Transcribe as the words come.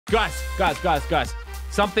Guys.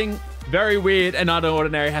 Something very weird and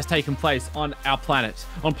unordinary has taken place on our planet.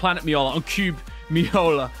 On planet Miola, on Cube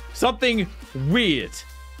Miola. Something weird.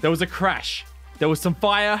 There was a crash. There was some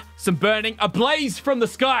fire, some burning, a blaze from the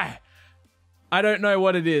sky. I don't know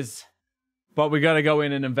what it is, but we gotta go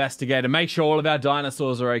in and investigate and make sure all of our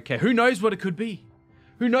dinosaurs are okay. Who knows what it could be?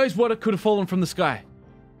 Who knows what it could have fallen from the sky?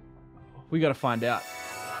 We gotta find out.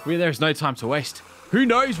 There's no time to waste. Who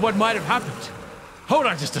knows what might have happened? Hold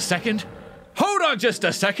on just a second.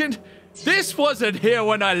 This wasn't here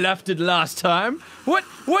when I left it last time. What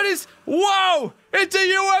is, whoa, it's a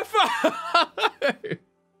UFO.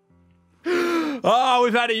 Oh,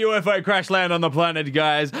 we've had a UFO crash land on the planet,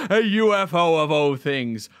 guys. A UFO of all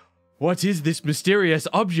things. What is this mysterious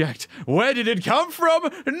object? Where did it come from?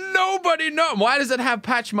 Nobody knows. Why does it have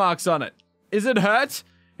patch marks on it? Is it hurt?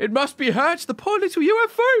 It must be hurt. The poor little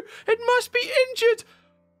UFO. It must be injured.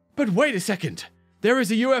 But wait a second. There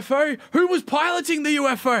is a UFO. Who was piloting the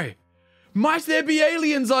UFO? Might there be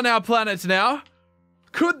aliens on our planet now?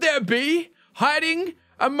 Could there be, hiding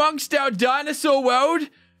amongst our dinosaur world,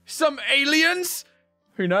 some aliens?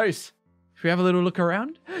 Who knows? Should we have a little look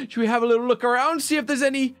around? See if there's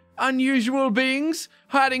any unusual beings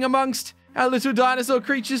hiding amongst our little dinosaur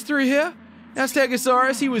creatures through here? Our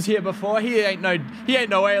Stegosaurus, he was here before. He ain't no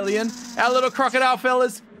alien. Our little crocodile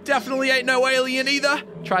fellas definitely ain't no alien either.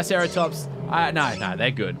 Triceratops, no,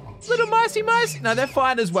 they're good. Little micey mice, no, they're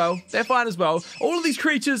fine as well. All of these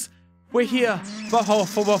creatures were here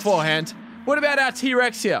beforehand. What about our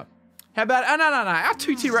T-Rex here? How about, no, our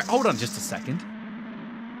two T-Rex, hold on just a second.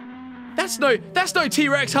 That's no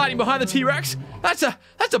T-Rex hiding behind the T-Rex. That's a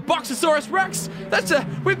Boxosaurus Rex.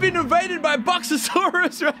 We've been invaded by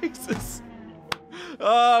Boxosaurus Rexes.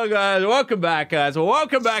 Oh, guys, welcome back, guys.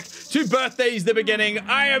 Welcome back to Birthdays the Beginning.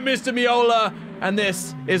 I am Mr. Miola, and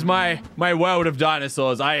this is my world of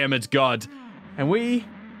dinosaurs. I am its god. And we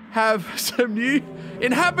have some new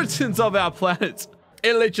inhabitants of our planet.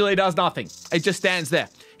 It literally does nothing. It just stands there.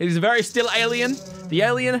 It is a very still alien. The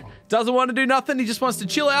alien doesn't want to do nothing. He just wants to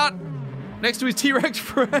chill out next to his T-Rex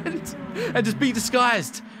friend and just be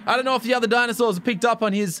disguised. I don't know if the other dinosaurs have picked up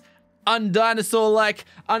on his undinosaur-like,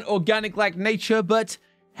 unorganic-like nature, but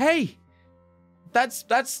hey, that's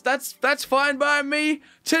fine by me.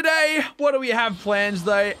 Today, what do we have planned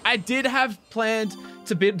though? I did have planned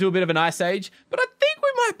to do a bit of an ice age, but I think we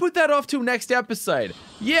might put that off till next episode.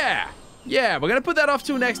 Yeah, we're gonna put that off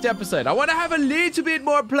till next episode. I want to have a little bit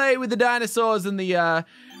more play with the dinosaurs and the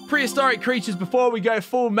prehistoric creatures before we go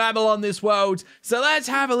full mammal on this world. So let's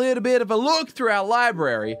have a little bit of a look through our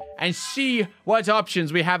library and see what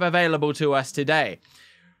options we have available to us today.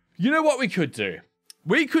 You know what we could do?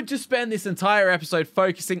 We could just spend this entire episode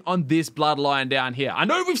focusing on this bloodline down here. I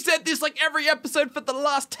know we've said this like every episode for the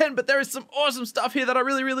last 10, but there is some awesome stuff here that I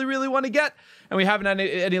really want to get, and we haven't had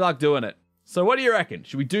any luck doing it. So what do you reckon?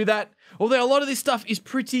 Should we do that? Although a lot of this stuff is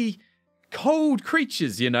pretty cold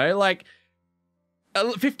creatures, you know, like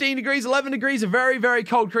 15 degrees, 11 degrees are very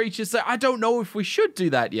cold creatures, so I don't know if we should do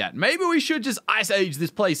that yet. Maybe we should just ice age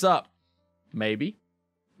this place up. Maybe.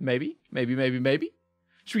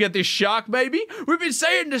 Should we get this shark, maybe? We've been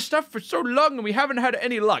saying this stuff for so long and we haven't had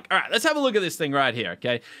any luck. All right, let's have a look at this thing right here,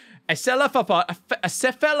 okay? A cephalopod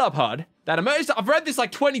that emerged, I've read this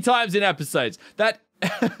like 20 times in episodes, that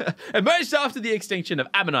emerged after the extinction of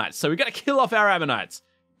ammonites. So we got to kill off our ammonites.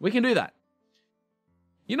 We can do that.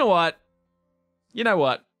 You know what? We're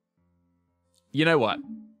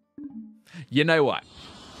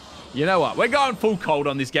going full cold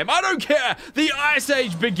on this game. I don't care. The Ice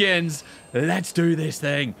Age begins. Let's do this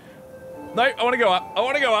thing. No, I want to go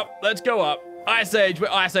up. Let's go up. Ice Age. We're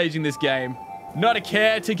Ice Aging this game. Not a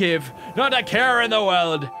care to give. Not a care in the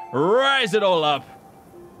world. Rise it all up.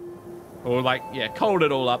 Or cold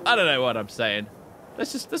it all up. I don't know what I'm saying.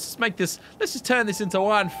 Let's just make this, let's just turn this into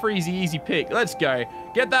one freezy easy pick. Let's go.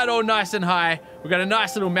 Get that all nice and high. We've got a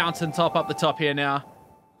nice little mountain top up the top here now.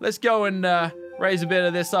 Let's go and raise a bit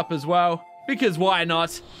of this up as well, because why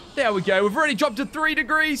not? There we go. We've already dropped to 3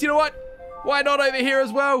 degrees. You know what? Why not over here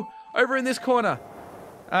as well? Over in this corner.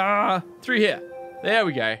 Through here. There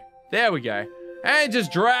we go. And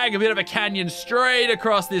just drag a bit of a canyon straight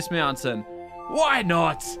across this mountain. Why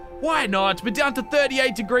not? We're down to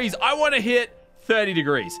 38 degrees. I want to hit 30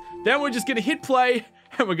 degrees. Then we're just going to hit play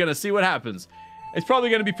and we're going to see what happens. It's probably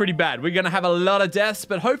going to be pretty bad. We're going to have a lot of deaths,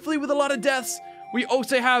 but hopefully with a lot of deaths, we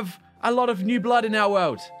also have a lot of new blood in our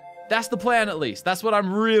world. That's the plan, at least. That's what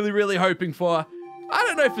I'm really hoping for. I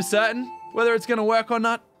don't know for certain whether it's going to work or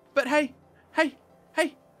not, but hey,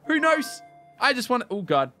 who knows? I just want to, oh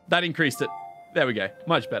God, that increased it. There we go.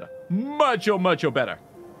 Much better. Much better.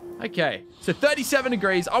 Okay, so 37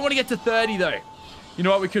 degrees. I want to get to 30 though. You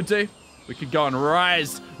know what we could do? We could go and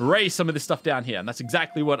raise some of this stuff down here. And that's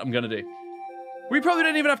exactly what I'm going to do. We probably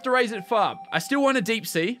don't even have to raise it far. I still want a deep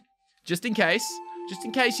sea, just in case. Just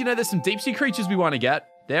in case, you know, there's some deep sea creatures we want to get.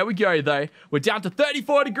 There we go, though. We're down to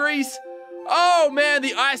 34 degrees. Oh, man,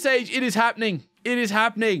 the Ice Age, it is happening. It is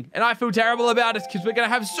happening. And I feel terrible about it because we're going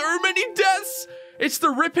to have so many deaths. It's the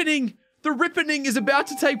Rippening. The Rippening is about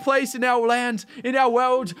to take place in our land, in our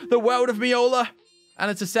world, the world of Miola.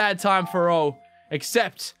 And it's a sad time for all,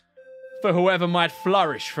 except for whoever might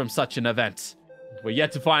flourish from such an event. We're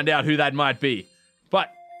yet to find out who that might be.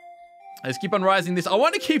 But let's keep on rising this. I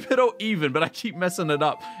want to keep it all even, but I keep messing it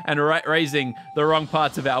up and raising the wrong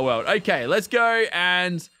parts of our world. Okay, let's go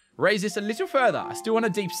and raise this a little further. I still want a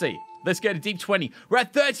deep sea. Let's go to deep 20. We're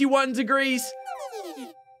at 31 degrees.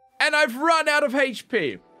 And I've run out of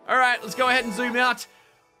HP. All right, let's go ahead and zoom out.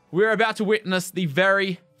 We're about to witness the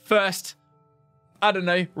very first, I don't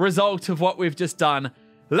know, result of what we've just done.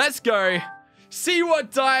 Let's go. See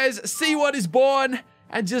what dies, see what is born,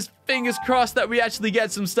 and just fingers crossed that we actually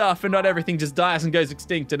get some stuff and not everything just dies and goes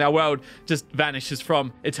extinct and our world just vanishes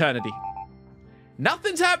from eternity.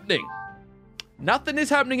 Nothing's happening. Nothing is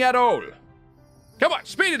happening at all. Come on,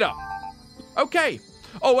 speed it up. Okay.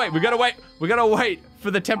 Oh, wait, we gotta wait. We gotta wait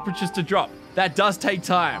for the temperatures to drop. That does take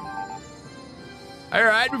time. All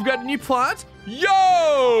right, we've got a new plant.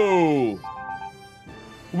 Yo!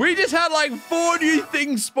 We just had like 4 new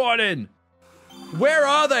things spawning. Where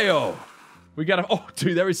are they all? We gotta, oh,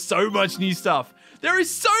 dude, there is so much new stuff. There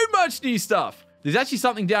is so much new stuff. There's actually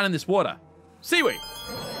something down in this water. Seaweed.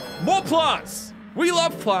 More plants. We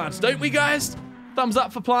love plants, don't we, guys? Thumbs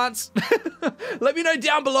up for plants. Let me know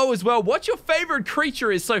down below as well what your favorite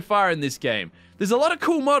creature is so far in this game. There's a lot of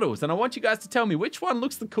cool models, and I want you guys to tell me which one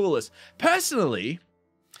looks the coolest. Personally,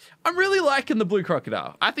 I'm really liking the blue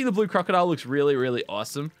crocodile. I think the blue crocodile looks really, really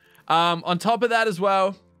awesome. On top of that as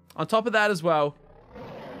well, our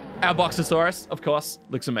Boxosaurus, of course,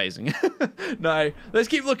 looks amazing. No, let's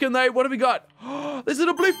keep looking though. What have we got? Oh, there's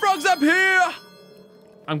little blue frogs up here.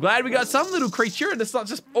 I'm glad we got some little creature, and it's not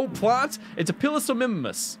just all plants. It's a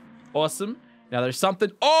Pilosomimus. Awesome. Now there's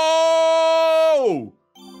something. Oh!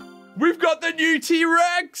 We've got the new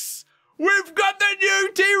T-Rex! We've got the new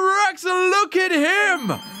T-Rex! Look at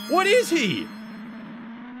him! What is he?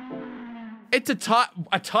 It's a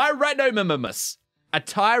Tyrannomimus. A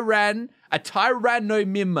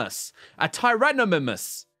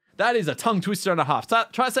Tyrannomimus. That is a tongue twister and a half. Try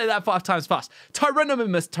to say that 5 times fast.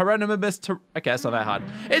 Tyrannomimus. Okay, that's not that hard.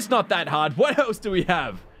 It's not that hard. What else do we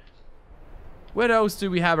have? What else do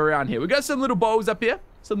we have around here? We got some little bowls up here.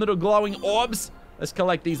 Some little glowing orbs. Let's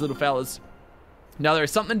collect these little fellas. Now there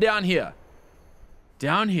is something down here.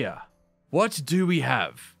 Down here. What do we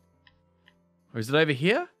have? Or is it over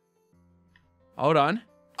here? Hold on.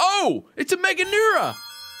 Oh, it's a Meganura.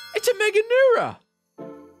 It's a Meganura.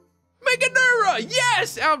 Meganura,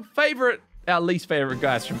 yes! Our least favorite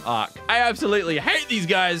guys from Ark. I absolutely hate these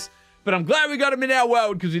guys, but I'm glad we got them in our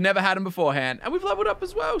world because we never had them beforehand. And we've leveled up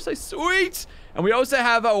as well, so sweet. And we also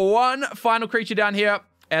have one final creature down here,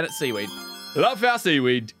 and it's seaweed. Love our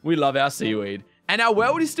seaweed. We love our seaweed. And our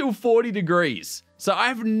world is still 40 degrees. So I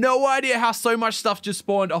have no idea how so much stuff just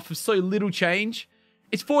spawned off of so little change.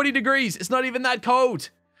 It's 40 degrees. It's not even that cold.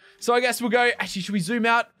 So I guess we'll go, actually, should we zoom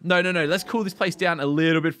out? No. Let's cool this place down a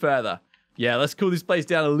little bit further. Yeah, let's cool this place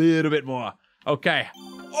down a little bit more. Okay.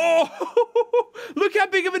 Oh, look how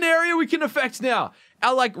big of an area we can affect now.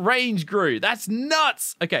 Our, like, range grew. That's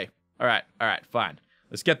nuts. Okay. All right, fine.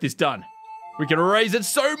 Let's get this done. We can raise it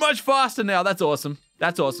so much faster now. That's awesome.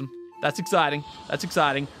 That's awesome. That's exciting. That's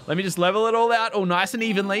exciting. Let me just level it all out all nice and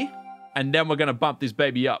evenly. And then we're going to bump this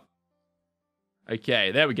baby up.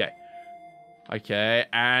 Okay, there we go. Okay,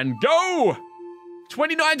 and go!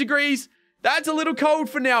 29 degrees. That's a little cold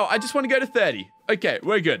for now. I just want to go to 30. Okay,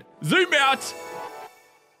 we're good. Zoom out.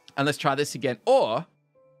 And let's try this again. Or,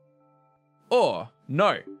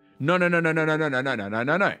 no.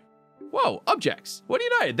 No. Whoa, objects. What do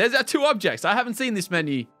you know? There's our 2 objects. I haven't seen this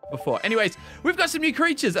menu before. Anyways, we've got some new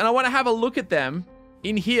creatures, and I want to have a look at them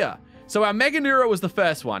in here. So our Meganura was the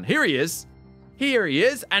first one. Here he is. Here he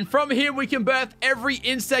is. And from here, we can birth every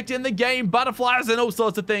insect in the game, butterflies, and all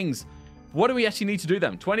sorts of things. What do we actually need to do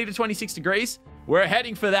them? 20 to 26 degrees? We're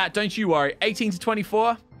heading for that, don't you worry. 18 to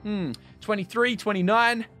 24? 23,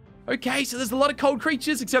 29. Okay, so there's a lot of cold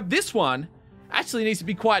creatures, except this one actually needs to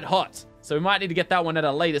be quite hot. So we might need to get that one at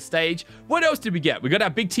a later stage. What else did we get? We got our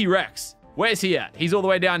big T-Rex. Where's he at? He's all the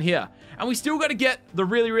way down here. And we still got to get the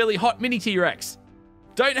really, really hot mini T-Rex.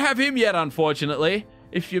 Don't have him yet, unfortunately.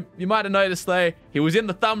 If you might have noticed, though, he was in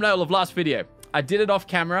the thumbnail of last video. I did it off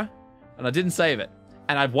camera, and I didn't save it.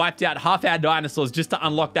 And I've wiped out half our dinosaurs just to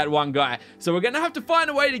unlock that one guy. So we're going to have to find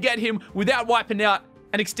a way to get him without wiping out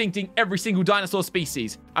and extincting every single dinosaur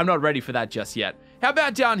species. I'm not ready for that just yet. How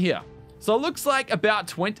about down here? So it looks like about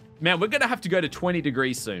 20... Man, we're going to have to go to 20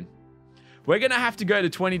 degrees soon. We're going to have to go to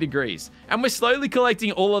 20 degrees. And we're slowly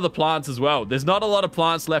collecting all of the plants as well. There's not a lot of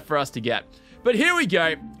plants left for us to get. But here we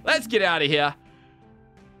go. Let's get out of here.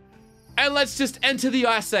 And let's just enter the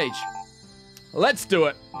Ice Age. Let's do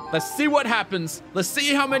it. Let's see what happens. Let's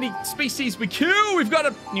see how many species we kill. We've got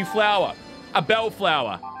a new flower. A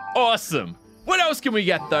bellflower. Awesome. What else can we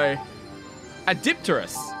get, though? A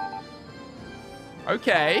Dipterus.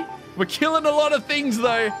 Okay. We're killing a lot of things,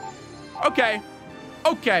 though. Okay.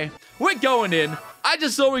 Okay. We're going in. I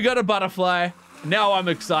just saw we got a butterfly. Now I'm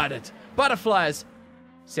excited. Butterflies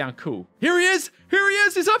sound cool. Here he is. Here he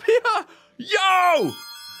is. He's up here. Yo!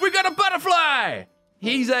 We got a butterfly.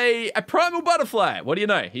 He's a primal butterfly. What do you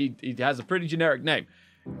know? He has a pretty generic name.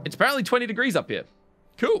 It's apparently 20 degrees up here.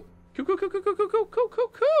 Cool. Cool, cool, cool, cool, cool, cool, cool,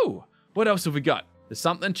 cool, cool. What else have we got? There's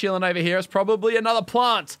something chilling over here. It's probably another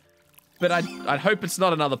plant. But I'd hope it's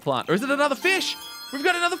not another plant. Or is it another fish? We've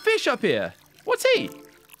got another fish up here. What's he?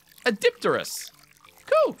 A Dipterus.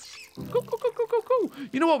 Cool. Cool, cool, cool, cool, cool, cool.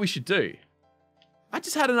 You know what we should do? I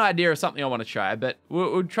just had an idea of something I want to try, but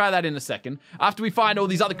we'll try that in a second. After we find all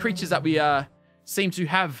these other creatures that we seem to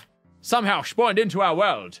have somehow spawned into our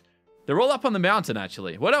world. They're all up on the mountain,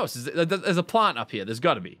 actually. What else? There's a plant up here. There's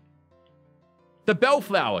got to be. The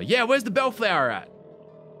bellflower. Yeah, where's the bellflower at?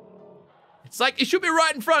 It's like, it should be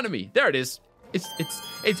right in front of me. There it is.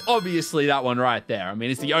 It's obviously that one right there. I mean,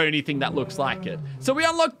 it's the only thing that looks like it. So we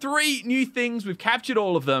unlocked 3 new things. We've captured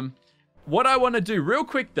all of them. What I want to do real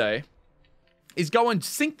quick, though, is go and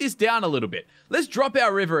sink this down a little bit. Let's drop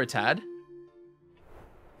our river a tad.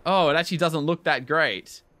 Oh, it actually doesn't look that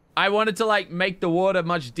great. I wanted to, like, make the water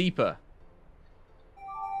much deeper.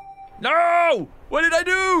 No! What did I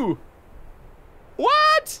do?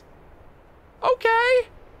 What? Okay.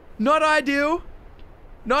 Not ideal.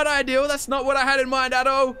 Not ideal. That's not what I had in mind at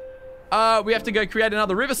all. We have to go create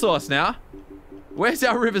another river source now. Where's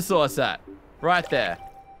our river source at? Right there.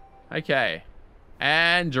 Okay.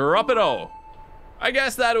 And drop it all. I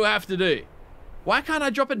guess that'll have to do. Why can't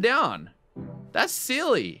I drop it down? That's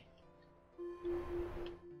silly.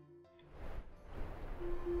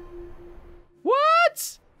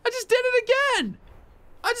 What? I just did it again.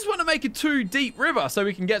 I just want to make a 2 deep river so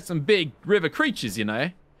we can get some big river creatures, you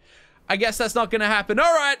know. I guess that's not going to happen.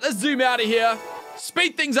 All right, let's zoom out of here.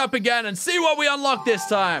 Speed things up again and see what we unlock this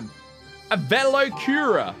time. A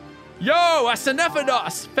Velocura. Yo, a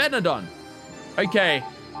Sphenodon. Okay,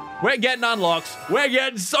 we're getting unlocks. We're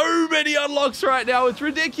getting so many unlocks right now. It's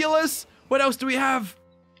ridiculous. What else do we have?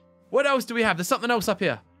 What else do we have? There's something else up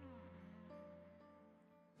here.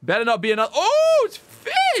 Better not be another. Oh, it's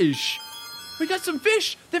fish. We got some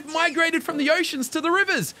fish. They've migrated from the oceans to the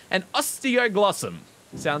rivers. An Osteoglossum.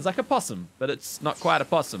 Sounds like a possum, but it's not quite a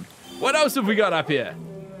possum. What else have we got up here?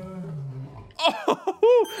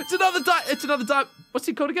 Oh, it's another type. What's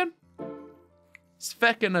he called again?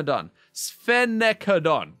 Sphenodon.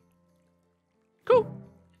 Sphenecodon. Cool.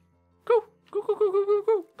 Cool. Cool, cool, cool, cool, cool,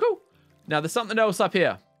 cool, cool. Now there's something else up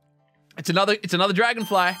here. It's another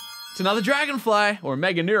dragonfly. It's another dragonfly, or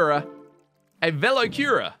Meganura. A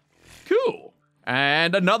Velocura. Cool.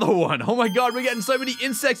 And another one. Oh my god, we're getting so many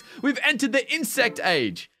insects. We've entered the insect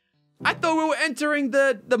age. I thought we were entering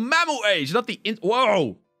the mammal age, not the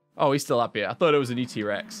whoa. Oh, he's still up here. I thought it was a new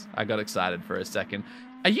T-Rex. I got excited for a second.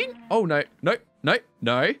 Are you? Oh, no. No, no,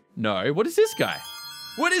 no, no. What is this guy?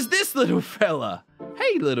 What is this little fella?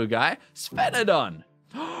 Hey, little guy. Sphenodon.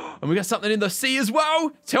 And we got something in the sea as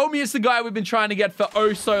well. Tell me it's the guy we've been trying to get for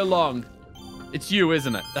oh so long. It's you,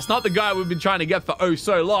 isn't it? That's not the guy we've been trying to get for oh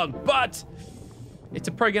so long, but it's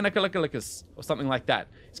a Progenicus or something like that.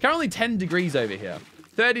 It's currently 10 degrees over here.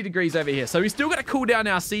 30 degrees over here. So we still got to cool down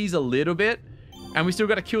our seas a little bit. And we still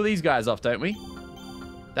got to kill these guys off, don't we?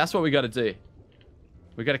 That's what we got to do.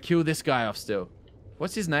 We got to kill this guy off still.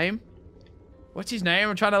 What's his name? What's his name?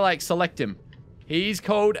 I'm trying to, like, select him. He's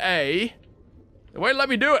called a... It won't let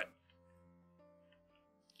me do it.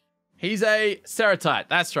 He's a Ceratite.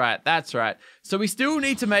 That's right. That's right. So we still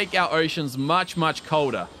need to make our oceans much, much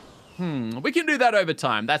colder. We can do that over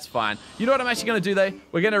time. That's fine. You know what I'm actually going to do, though?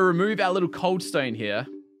 We're going to remove our little cold stone here.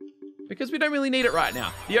 Because we don't really need it right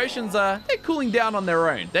now. The oceans they're cooling down on their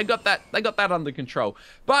own. They got that under control.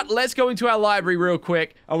 But let's go into our library real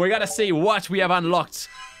quick. And we're going to see what we have unlocked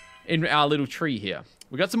in our little tree here.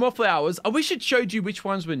 We got some more flowers. I wish it showed you which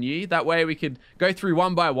ones were new. That way we could go through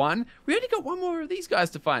one by one. We only got one more of these guys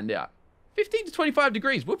to find out. 15 to 25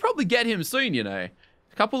 degrees. We'll probably get him soon, you know.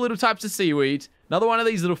 A couple little types of seaweed. Another one of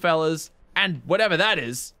these little fellas. And whatever that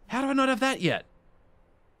is. How do I not have that yet?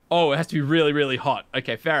 Oh, it has to be really, really hot.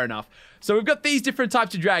 Okay, fair enough. So we've got these different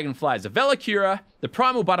types of dragonflies. The Velocura, the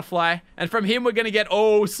primal butterfly, and from him we're going to get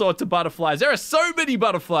all sorts of butterflies. There are so many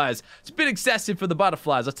butterflies. It's a bit excessive for the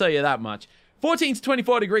butterflies, I'll tell you that much. 14 to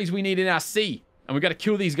 24 degrees we need in our sea, and we've got to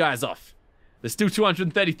kill these guys off. There's still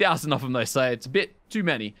 230,000 of them though, so it's a bit too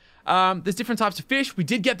many. There's different types of fish. We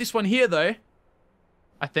did get this one here though,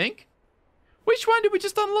 I think. Which one did we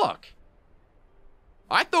just unlock?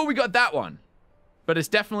 I thought we got that one, but it's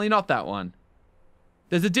definitely not that one.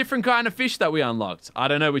 There's a different kind of fish that we unlocked. I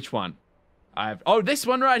don't know which one. Oh, this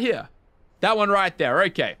one right here. That one right there.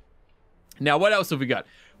 Okay. Now, what else have we got?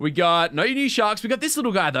 We got no new sharks. We got this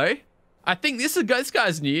little guy, though. I think this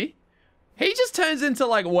guy's new. He just turns into,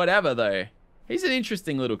 like, whatever, though. He's an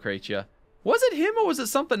interesting little creature. Was it him or was it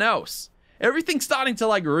something else? Everything's starting to,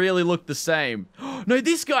 like, really look the same. No,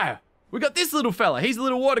 this guy. We got this little fella. He's a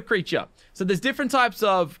little water creature. So there's different types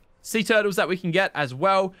of sea turtles that we can get as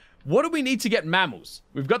well. What do we need to get mammals?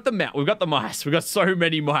 We've got the mice. We've got so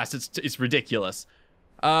many mice. It's ridiculous.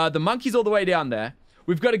 The monkey's all the way down there.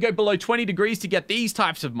 We've got to go below 20 degrees to get these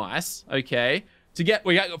types of mice. Okay.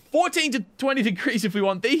 We got 14 to 20 degrees if we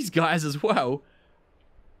want these guys as well.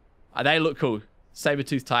 They look cool.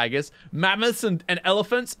 Saber-toothed tigers. Mammoths and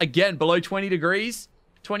elephants. Again, below 20 degrees.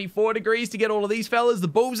 24 degrees to get all of these fellas. The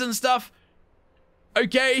bulls and stuff.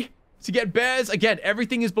 Okay. To get bears, again,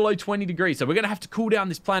 everything is below 20 degrees. So we're going to have to cool down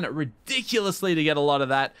this planet ridiculously to get a lot of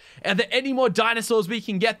that. Are there any more dinosaurs we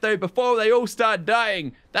can get, though, before they all start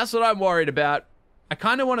dying? That's what I'm worried about. I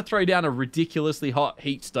kind of want to throw down a ridiculously hot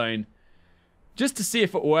heat stone just to see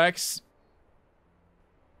if it works.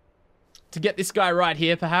 To get this guy right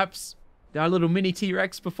here, perhaps. Our little mini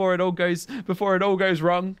T-Rex before it all goes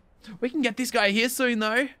wrong. We can get this guy here soon,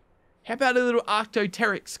 though. How about a little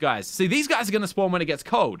Arctoteryx, guys? See, these guys are going to spawn when it gets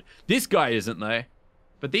cold. This guy isn't, though.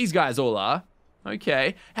 But these guys all are.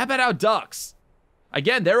 Okay. How about our ducks?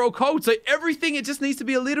 Again, they're all cold, so everything, it just needs to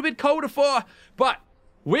be a little bit colder for. But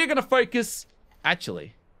we're going to focus...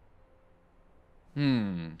 Actually.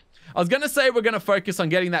 I was going to say we're going to focus on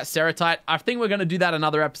getting that ceratite. I think we're going to do that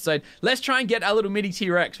another episode. Let's try and get our little mini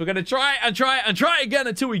T-Rex. We're going to try and try and try again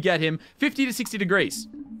until we get him. 50 to 60 degrees.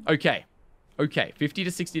 Okay. Okay, 50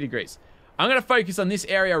 to 60 degrees. I'm going to focus on this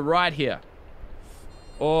area right here.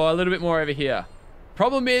 Or a little bit more over here.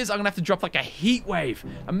 Problem is, I'm going to have to drop like a heat wave.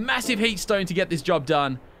 A massive heat stone to get this job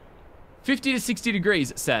done. 50 to 60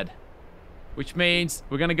 degrees, it said. Which means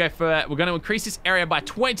we're going to increase this area by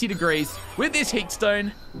 20 degrees with this heat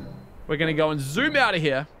stone. We're going to go and zoom out of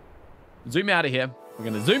here. Zoom out of here. We're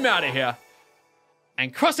going to zoom out of here.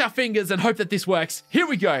 And cross our fingers and hope that this works. Here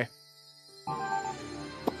we go.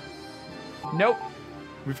 Nope.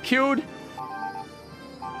 We've killed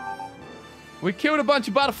a bunch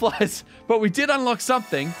of butterflies, but we did unlock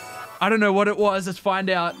something. I don't know what it was. Let's find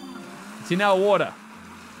out. It's in our water.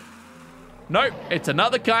 Nope. It's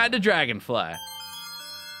another kind of dragonfly.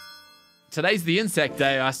 Today's the insect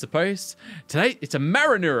day, I suppose. Today, it's a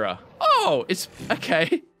marinura. Oh, it's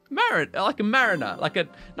okay. Like a mariner.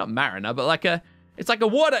 Not mariner, but it's a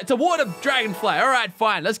water dragonfly. All right,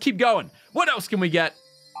 fine. Let's keep going. What else can we get?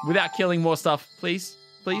 Without killing more stuff, please.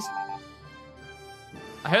 Please.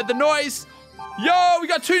 I heard the noise. Yo, we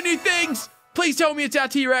got 2 new things. Please tell me it's our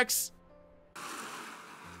T-Rex.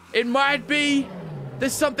 It might be.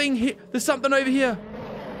 There's something here. There's something over here.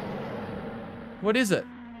 What is it?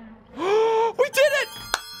 We did it!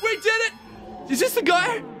 We did it! Is this the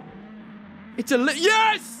guy? It's a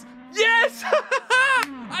yes! Yes!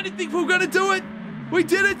 I didn't think we were gonna do it. We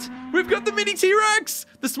did it. We've got the mini T-Rex.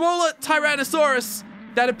 The smaller Tyrannosaurus.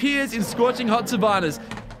 That appears in scorching hot savannas.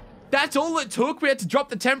 That's all it took. We had to drop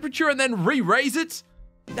the temperature and then re-raise it.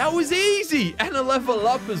 That was easy. And a level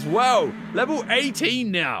up as well. Level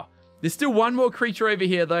 18 now. There's still one more creature over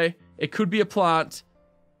here, though. It could be a plant.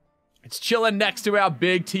 It's chilling next to our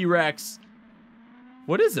big T-Rex.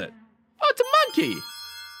 What is it? Oh, it's a monkey.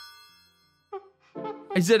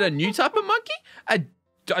 Is it a new type of monkey? A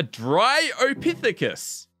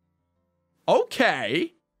Dryopithecus.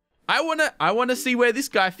 Okay. I wanna see where this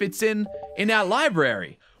guy fits in our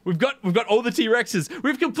library. We've got all the T-Rexes.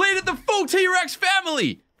 We've completed the full T-Rex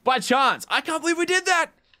family by chance. I can't believe we did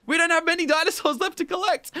that. We don't have many dinosaurs left to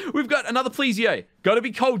collect. We've got another Plesio. Got to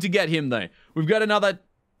be cold to get him though. We've got another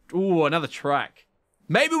track.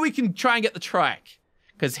 Maybe we can try and get the track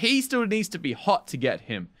because he still needs to be hot to get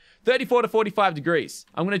him. 34 to 45 degrees.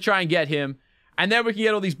 I'm gonna try and get him, and then we can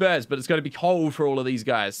get all these birds. But it's got to be cold for all of these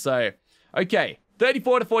guys. So, okay.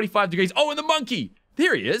 34 to 45 degrees. Oh, and the monkey.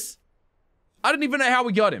 There he is. I don't even know how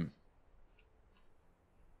we got him.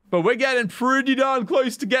 But we're getting pretty darn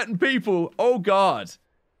close to getting people. Oh, God.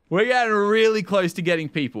 We're getting really close to getting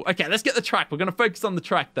people. Okay, let's get the track. We're going to focus on the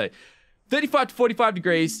track, though. 35 to 45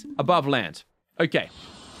 degrees above land. Okay.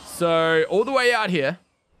 So, all the way out here.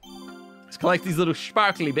 Let's collect these little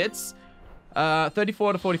sparkly bits.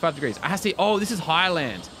 34 to 45 degrees. I have to see. Oh, this is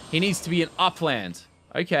highland. He needs to be in upland.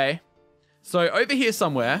 Okay. So, over here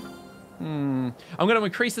somewhere. I'm going to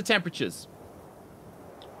increase the temperatures.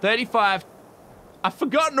 35. I've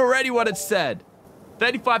forgotten already what it said.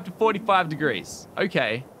 35 to 45 degrees.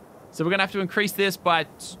 Okay. So, we're going to have to increase this by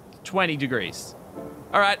 20 degrees.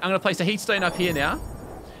 All right. I'm going to place a heat stone up here now.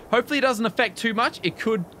 Hopefully, it doesn't affect too much. It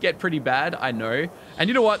could get pretty bad. I know. And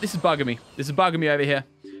you know what? This is bugging me. This is bugging me over here.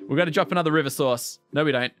 We've got to drop another river source. No,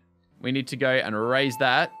 we don't. We need to go and raise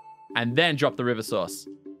that and then drop the river source.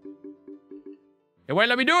 It won't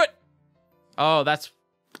let me do it. Oh, that's...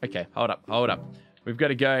 Okay, hold up, hold up. We've got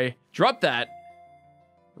to go drop that,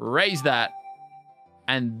 raise that,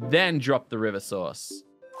 and then drop the river source.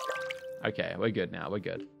 Okay, we're good now. We're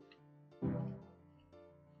good.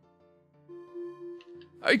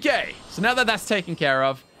 Okay, so now that that's taken care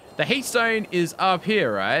of, the heat stone is up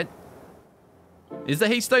here, right? Is the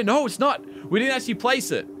heat stone? No, it's not. We didn't actually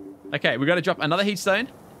place it. Okay, we got to drop another heat stone.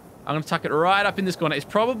 I'm going to tuck it right up in this corner. It's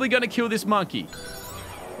probably going to kill this monkey,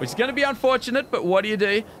 which is going to be unfortunate, but what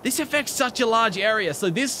do? This affects such a large area,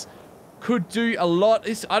 so this could do a lot.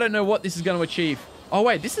 I don't know what this is going to achieve. Oh,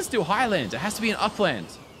 wait, this is still highland. It has to be an upland.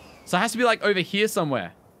 So it has to be like over here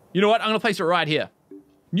somewhere. You know what? I'm going to place it right here.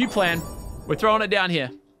 New plan. We're throwing it down here.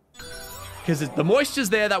 Because the moisture's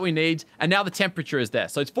there that we need, and now the temperature is there.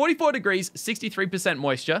 So it's 44 degrees, 63%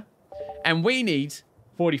 moisture, and we need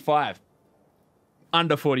 45.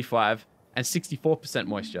 Under 45, and 64%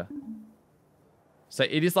 moisture. So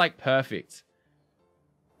it is like perfect.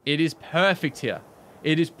 It is perfect here.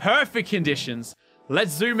 It is perfect conditions.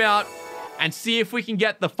 Let's zoom out and see if we can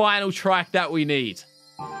get the final track that we need.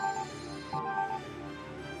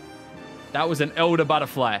 That was an elder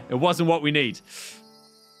butterfly. It wasn't what we need.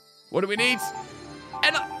 What do we need?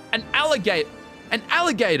 An alligator. An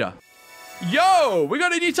alligator. Yo, we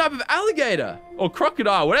got a new type of alligator. Or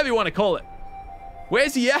crocodile, whatever you want to call it.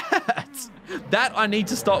 Where's he at? That I need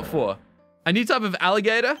to stop for. A new type of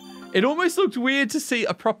alligator? It almost looked weird to see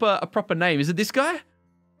a proper name. Is it this guy?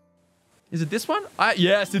 Is it this one?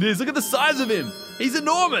 Yes, it is. Look at the size of him. He's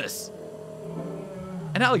enormous.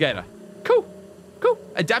 An alligator. Cool. Cool.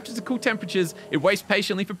 Adapted to cool temperatures, it waits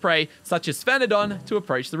patiently for prey, such as Sphenodon, to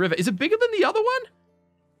approach the river. Is it bigger than the other one?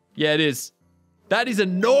 Yeah, it is. That is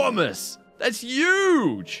enormous. That's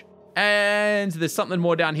huge. And there's something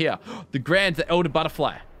more down here. The elder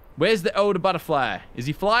butterfly. Where's the elder butterfly? Is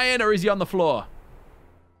he flying or is he on the floor?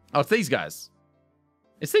 Oh, it's these guys.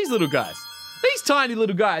 It's these little guys. These tiny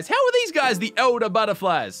little guys. How are these guys the elder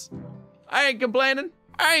butterflies? I ain't complaining.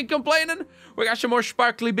 I ain't complaining. We got some more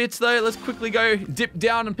sparkly bits, though. Let's quickly go dip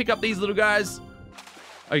down and pick up these little guys.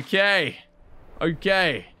 Okay.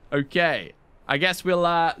 Okay. Okay. I guess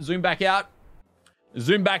we'll zoom back out.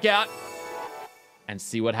 Zoom back out. And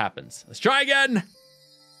see what happens. Let's try again.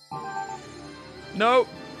 No.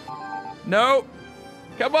 No.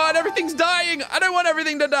 Come on, everything's dying. I don't want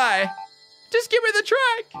everything to die. Just give me the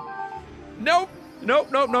track. Nope. Nope,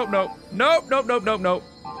 nope, nope, nope. Nope, nope, nope, nope, nope.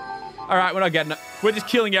 All right, we're not getting it. We're just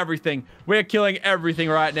killing everything. We're killing everything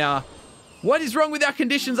right now. What is wrong with our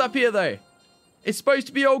conditions up here, though? It's supposed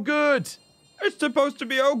to be all good. It's supposed to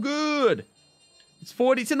be all good. It's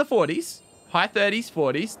 40. It's in the 40s. High 30s,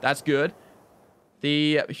 40s. That's good.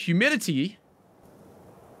 The humidity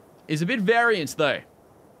is a bit variant, though.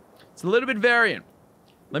 It's a little bit variant.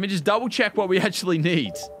 Let me just double check what we actually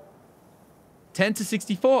need. 10 to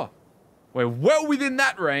 64. We're well within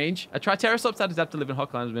that range. A Triceratops that is apt to live in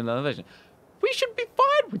hot climates with elevation. We should be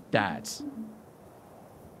fine with that.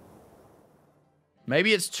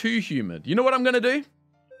 Maybe it's too humid. You know what I'm going to do?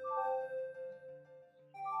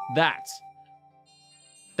 That's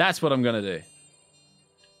what I'm going to do.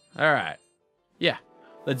 All right. Yeah.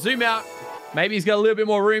 Let's zoom out. Maybe he's got a little bit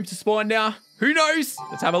more room to spawn now. Who knows?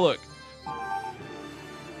 Let's have a look.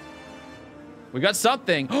 We got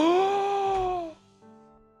something.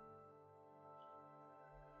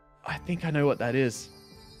 I think I know what that is.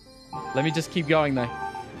 Let me just keep going, though.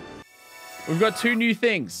 We've got two new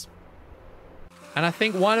things. And I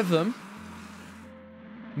think one of them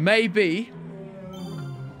may be...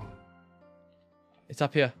 It's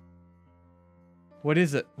up here. What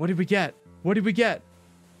is it? What did we get? What did we get?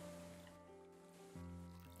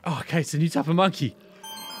 Oh, okay, it's a new type of monkey.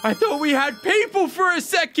 I thought we had people for a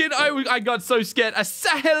second. I got so scared. A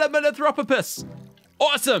Sahelanthropus.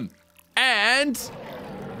 Awesome. And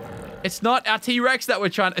it's not our T-Rex that we're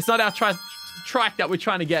trying. It's not our trike that we're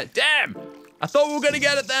trying to get. Damn. I thought we were going to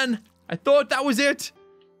get it then. I thought that was it.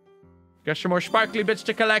 Got some more sparkly bits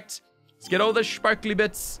to collect. Let's get all the sparkly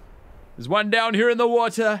bits. There's one down here in the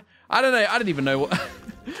water. I don't know. I don't even know what.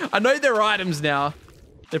 I know they're items now.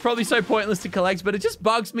 They're probably so pointless to collect, but it just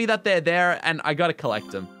bugs me that they're there and I gotta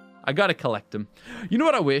collect them. I gotta collect them. You know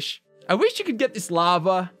what I wish? I wish you could get this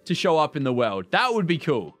lava to show up in the world. That would be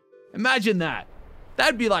cool. Imagine that.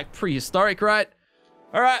 That'd be like prehistoric, right?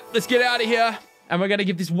 All right, let's get out of here. And we're gonna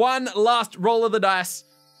give this one last roll of the dice.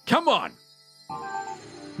 Come on.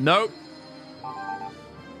 Nope.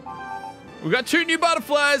 We got 2 new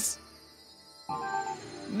butterflies.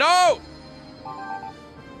 No.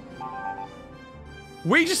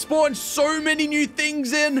 We just spawned so many new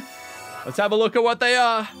things in. Let's have a look at what they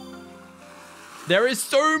are. There is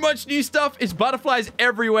so much new stuff. It's butterflies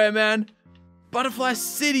everywhere, man. Butterfly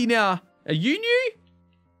City now. Are you new?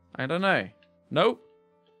 I don't know. Nope.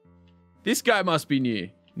 This guy must be new.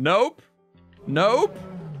 Nope. Nope.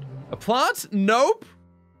 A plant? Nope.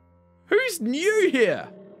 Who's new here?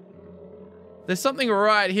 There's something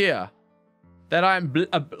right here that I'm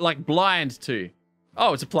like blind to.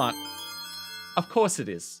 Oh, it's a plant. Of course it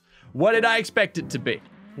is. What did I expect it to be?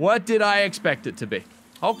 What did I expect it to be?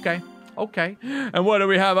 Okay, okay. And what do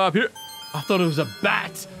we have up here? I thought it was a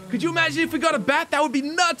bat. Could you imagine if we got a bat? That would be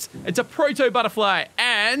nuts. It's a proto-butterfly.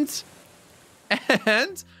 And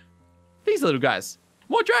these little guys.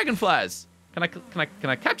 More dragonflies. Can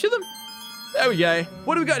I capture them? There we go.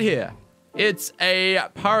 What do we got here? It's a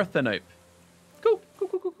parthenope. Cool, cool,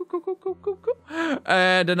 cool, cool, cool, cool, cool, cool, cool.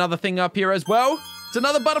 And another thing up here as well. It's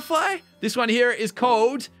another butterfly. This one here is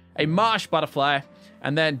called a marsh butterfly.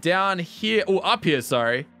 And then down here, oh, up here,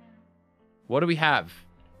 sorry. What do we have?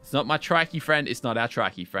 It's not my trikey friend. It's not our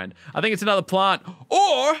trikey friend. I think it's another plant.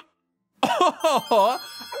 Or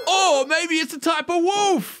maybe it's a type of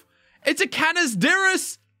wolf. It's a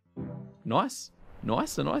Canisdirus. Nice.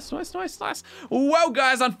 Nice, nice, nice, nice, nice. Well,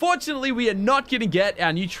 guys, unfortunately, we are not going to get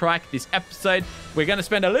our new trike this episode. We're going to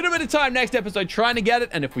spend a little bit of time next episode trying to get it.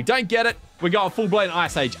 And if we don't get it, we're going full-blown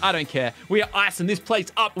Ice Age. I don't care. We are icing this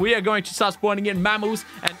place up. We are going to start spawning in mammals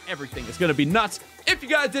and everything. It's going to be nuts. If you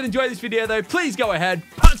guys did enjoy this video, though, please go ahead,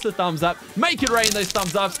 punch the thumbs up, make it rain those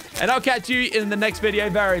thumbs ups, and I'll catch you in the next video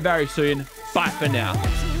very, very soon. Bye for now.